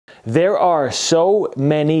There are so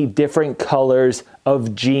many different colors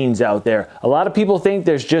of jeans out there. A lot of people think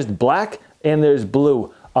there's just black and there's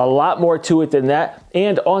blue. A lot more to it than that.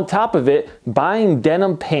 And on top of it, buying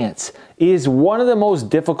denim pants is one of the most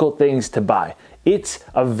difficult things to buy. It's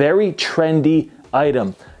a very trendy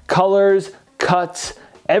item. Colors, cuts,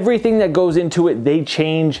 everything that goes into it, they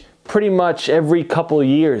change pretty much every couple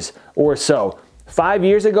years or so. 5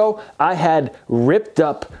 years ago, I had ripped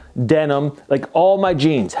up denim, like all my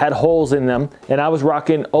jeans had holes in them, and I was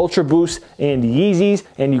rocking Ultra Boosts and Yeezys,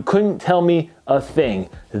 and you couldn't tell me a thing.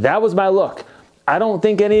 That was my look. I don't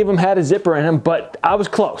think any of them had a zipper in them, but I was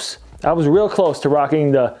close. I was real close to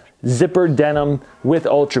rocking the zipper denim with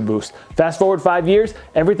Ultra Boost. Fast forward 5 years,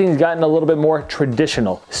 everything's gotten a little bit more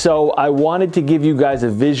traditional. So I wanted to give you guys a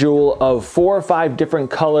visual of 4 or 5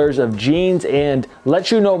 different colors of jeans and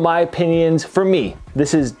let you know my opinions. For me,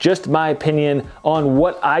 this is just my opinion on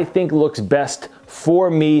what I think looks best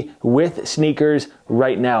for me with sneakers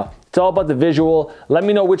right now. It's all about the visual. Let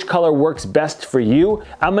me know which color works best for you.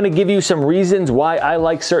 I'm gonna give you some reasons why I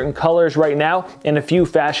like certain colors right now and a few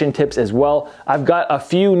fashion tips as well. I've got a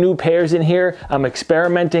few new pairs in here. I'm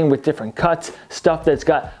experimenting with different cuts, stuff that's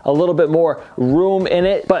got a little bit more room in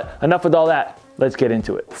it. But enough with all that, let's get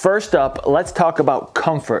into it. First up, let's talk about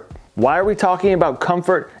comfort. Why are we talking about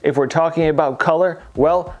comfort if we're talking about color?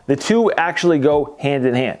 Well, the two actually go hand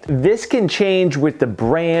in hand. This can change with the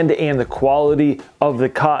brand and the quality of the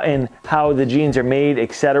cotton, how the jeans are made,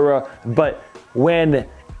 etc. But when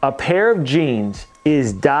a pair of jeans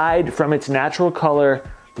is dyed from its natural color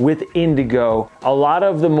with indigo, a lot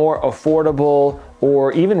of the more affordable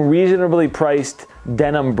or even reasonably priced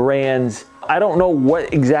denim brands, I don't know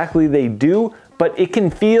what exactly they do, but it can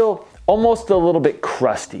feel almost a little bit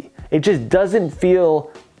crusty. It just doesn't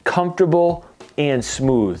feel comfortable and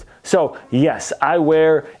smooth. So yes, I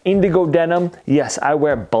wear indigo denim. Yes, I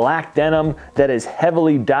wear black denim that is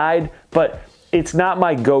heavily dyed, but it's not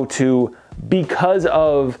my go-to because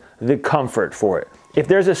of the comfort for it. If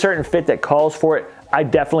there's a certain fit that calls for it, I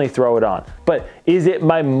definitely throw it on. But is it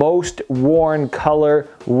my most worn color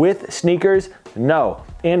with sneakers? No.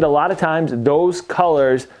 And a lot of times those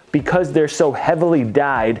colors, because they're so heavily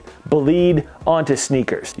dyed, bleed onto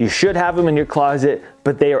sneakers. You should have them in your closet,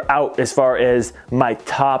 but they are out as far as my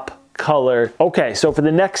top color. Okay, so for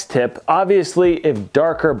the next tip, obviously if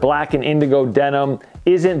darker black and indigo denim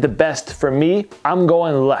isn't the best for me, I'm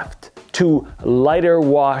going left to lighter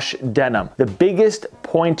wash denim. The biggest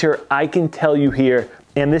pointer I can tell you here,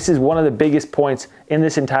 and this is one of the biggest points in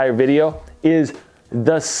this entire video, is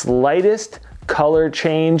the slightest color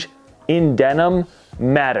change in denim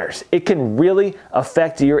matters. It can really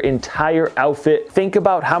affect your entire outfit. Think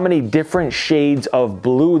about how many different shades of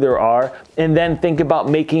blue there are, and then think about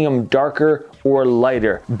making them darker or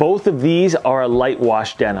lighter. Both of these are a light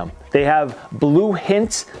wash denim. They have blue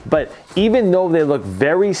hints, but even though they look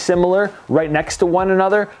very similar right next to one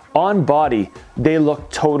another, on body, they look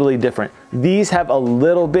totally different. These have a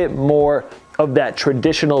little bit more of that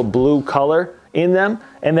traditional blue color in them,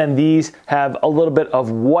 and then these have a little bit of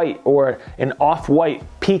white or an off-white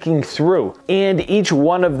peeking through. And each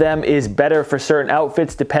one of them is better for certain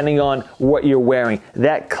outfits depending on what you're wearing.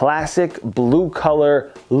 That classic blue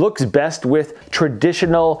color looks best with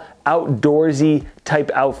traditional outdoorsy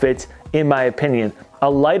type outfits, in my opinion. A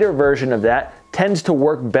lighter version of that tends to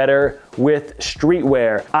work better with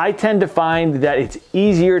streetwear. I tend to find that it's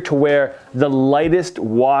easier to wear the lightest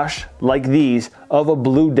wash like these of a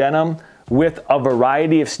blue denim with a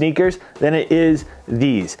variety of sneakers than it is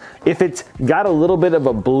these. If it's got a little bit of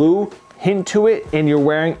a blue hint to it and you're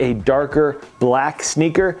wearing a darker black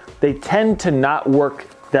sneaker, they tend to not work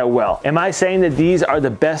that well. Am I saying that these are the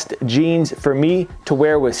best jeans for me to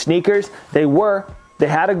wear with sneakers? They were. They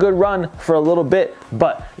had a good run for a little bit,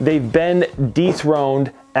 but they've been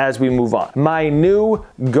dethroned as we move on. My new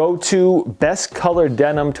go-to best color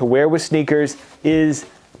denim to wear with sneakers is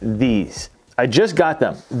these. I just got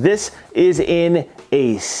them. This is in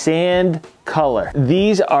a sand color.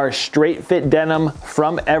 These are straight fit denim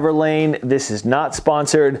from Everlane. This is not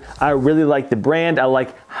sponsored. I really like the brand. I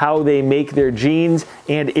like how they make their jeans,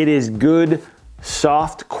 and it is good,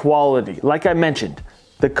 soft quality. Like I mentioned,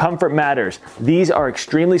 the comfort matters. These are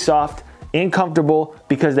extremely soft and comfortable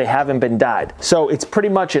because they haven't been dyed. So it's pretty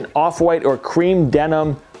much an off-white or cream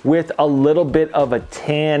denim with a little bit of a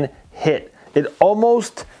tan hit. It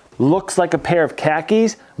almost looks like a pair of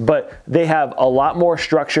khakis, but they have a lot more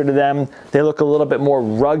structure to them. They look a little bit more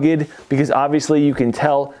rugged because obviously you can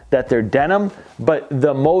tell that they're denim, but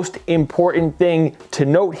the most important thing to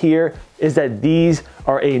note here is that these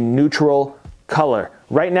are a neutral color.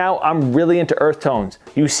 Right now, I'm really into earth tones.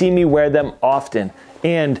 You see me wear them often.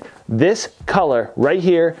 And this color right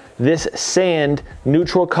here, this sand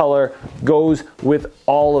neutral color, goes with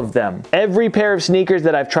all of them. Every pair of sneakers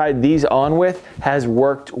that I've tried these on with has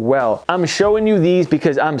worked well. I'm showing you these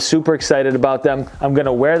because I'm super excited about them. I'm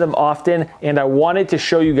gonna wear them often, and I wanted to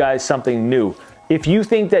show you guys something new. If you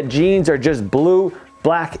think that jeans are just blue,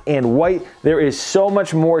 black, and white, there is so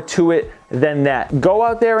much more to it than that. Go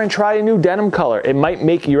out there and try a new denim color. It might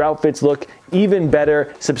make your outfits look even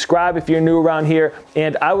better. Subscribe if you're new around here,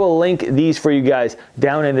 and I will link these for you guys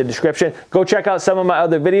down in the description. Go check out some of my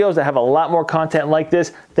other videos. I have a lot more content like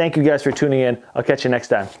this. Thank you guys for tuning in. I'll catch you next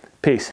time. Peace.